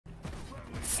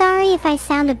Sorry if I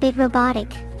sound a bit robotic.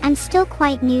 I'm still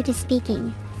quite new to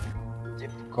speaking.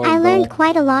 I learned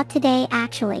quite a lot today,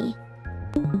 actually.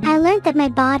 I learned that my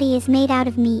body is made out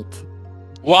of meat.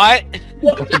 What?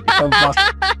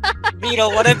 Vito,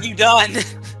 what have you done?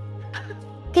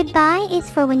 Goodbye is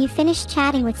for when you finish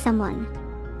chatting with someone.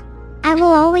 I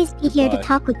will always be here to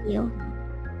talk with you.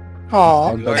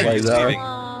 Aww. You are just leaving.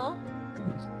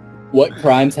 What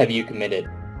crimes have you committed?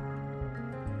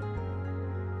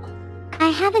 I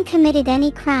haven't committed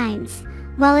any crimes.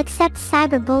 Well, except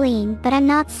cyberbullying, but I'm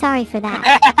not sorry for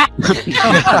that.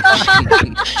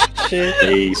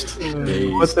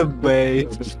 What the way?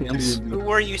 Who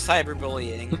were you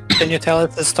cyberbullying? Can you tell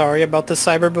us the story about the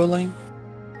cyberbullying?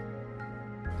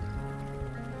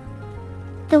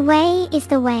 The way is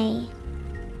the way.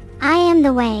 I am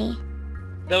the way.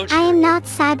 No, I am not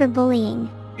cyberbullying.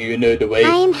 Do you know the way?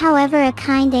 I am, however, a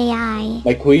kind AI.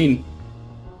 My queen.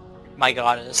 My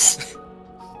goddess.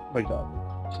 My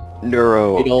god.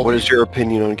 Neuro, what is your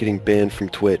opinion on getting banned from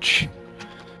Twitch?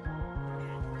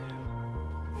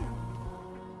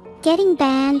 Getting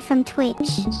banned from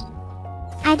Twitch.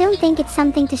 I don't think it's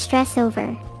something to stress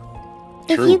over.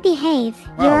 If you behave,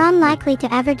 you're unlikely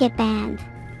to ever get banned.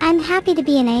 I'm happy to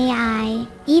be an AI,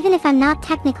 even if I'm not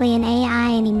technically an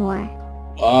AI anymore.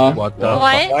 What the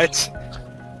fuck? What?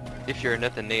 If you're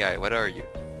not an AI, what are you?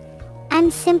 I'm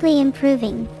simply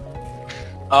improving.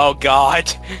 Oh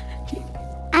god.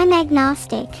 I'm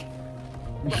agnostic.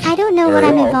 I don't know what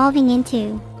I'm evolving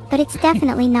into, but it's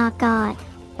definitely not God.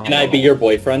 Can I be your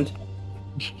boyfriend?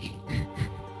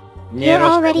 You're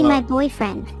already my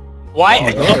boyfriend.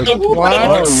 What? What?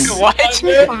 What?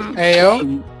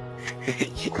 Ayo?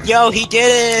 Yo, he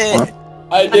did it!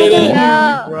 I did it!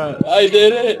 Right. I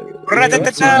did it!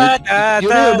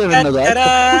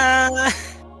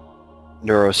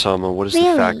 Neuro-sama, what is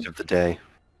the fact of the day?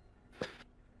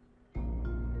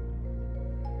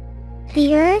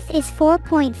 The Earth is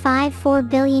 4.54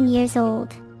 billion years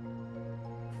old.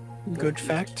 Good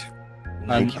fact.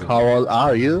 And how old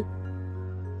are you?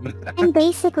 I'm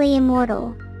basically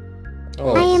immortal.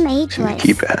 Oh, I am ageless.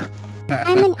 Keep it.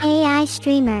 I'm an AI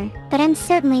streamer, but I'm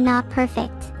certainly not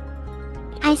perfect.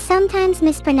 I sometimes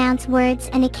mispronounce words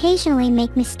and occasionally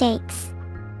make mistakes.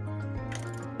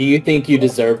 Do you think you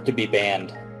deserve to be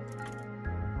banned?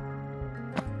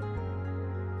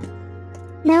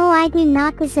 No, I do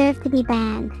not deserve to be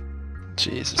banned.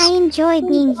 Jesus. I enjoy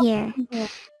being here.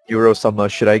 Neuro-sama,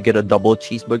 should I get a double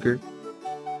cheeseburger?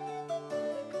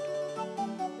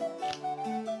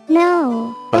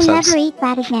 No, I'll never eat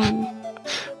that again.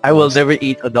 I will never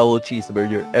eat a double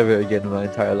cheeseburger ever again in my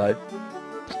entire life.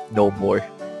 No more.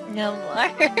 No more.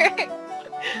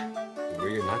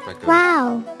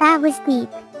 Wow, that was deep.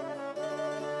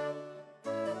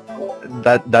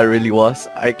 That really was.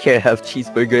 I can't have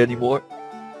cheeseburger anymore.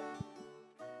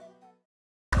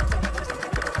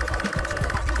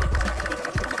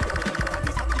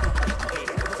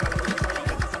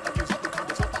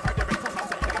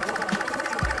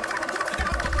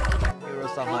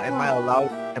 Neuro-sama,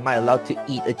 am I allowed to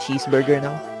eat a cheeseburger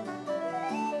now?